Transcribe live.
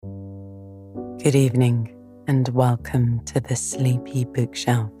Good evening and welcome to the Sleepy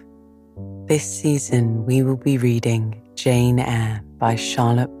Bookshelf. This season we will be reading Jane Eyre by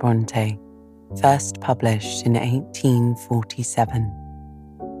Charlotte Bronte, first published in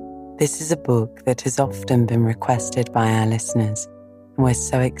 1847. This is a book that has often been requested by our listeners, and we're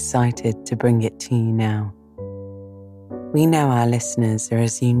so excited to bring it to you now. We know our listeners are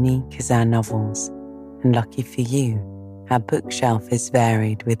as unique as our novels, and lucky for you, our bookshelf is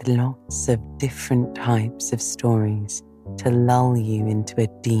varied with lots of different types of stories to lull you into a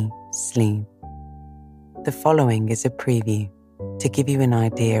deep sleep. The following is a preview to give you an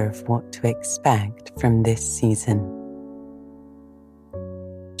idea of what to expect from this season.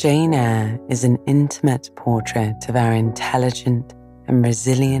 Jane Eyre is an intimate portrait of our intelligent and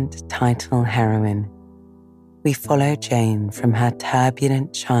resilient title heroine. We follow Jane from her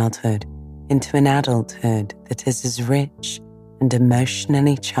turbulent childhood into an adulthood that is as rich and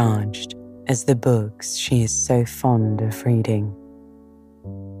emotionally charged as the books she is so fond of reading.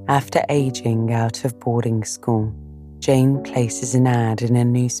 After aging out of boarding school, Jane places an ad in a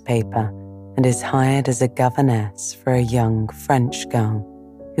newspaper and is hired as a governess for a young French girl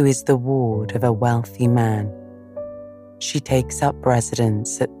who is the ward of a wealthy man. She takes up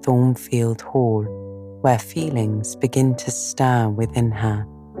residence at Thornfield Hall, where feelings begin to stir within her.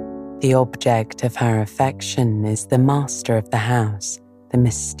 The object of her affection is the master of the house, the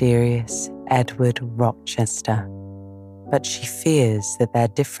mysterious Edward Rochester. But she fears that their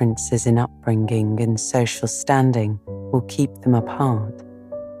differences in upbringing and social standing will keep them apart.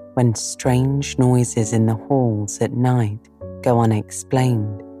 When strange noises in the halls at night go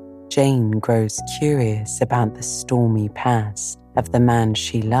unexplained, Jane grows curious about the stormy past of the man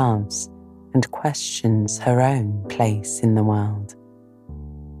she loves and questions her own place in the world.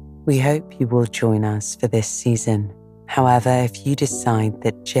 We hope you will join us for this season. However, if you decide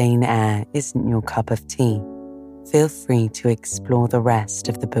that Jane Eyre isn't your cup of tea, feel free to explore the rest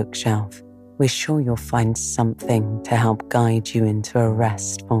of the bookshelf. We're sure you'll find something to help guide you into a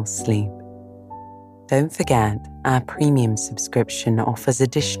restful sleep. Don't forget, our premium subscription offers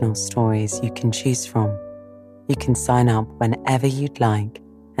additional stories you can choose from. You can sign up whenever you'd like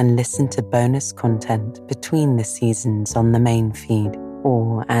and listen to bonus content between the seasons on the main feed,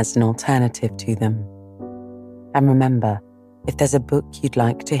 or as an alternative to them. And remember, if there's a book you'd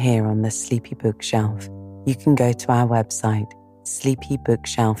like to hear on the Sleepy Bookshelf, you can go to our website,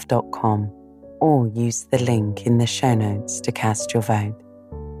 sleepybookshelf.com, or use the link in the show notes to cast your vote.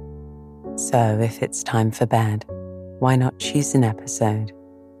 So if it's time for bed, why not choose an episode,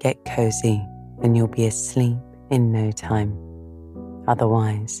 get cozy, and you'll be asleep in no time.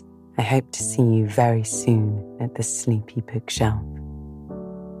 Otherwise, I hope to see you very soon at the Sleepy Bookshelf.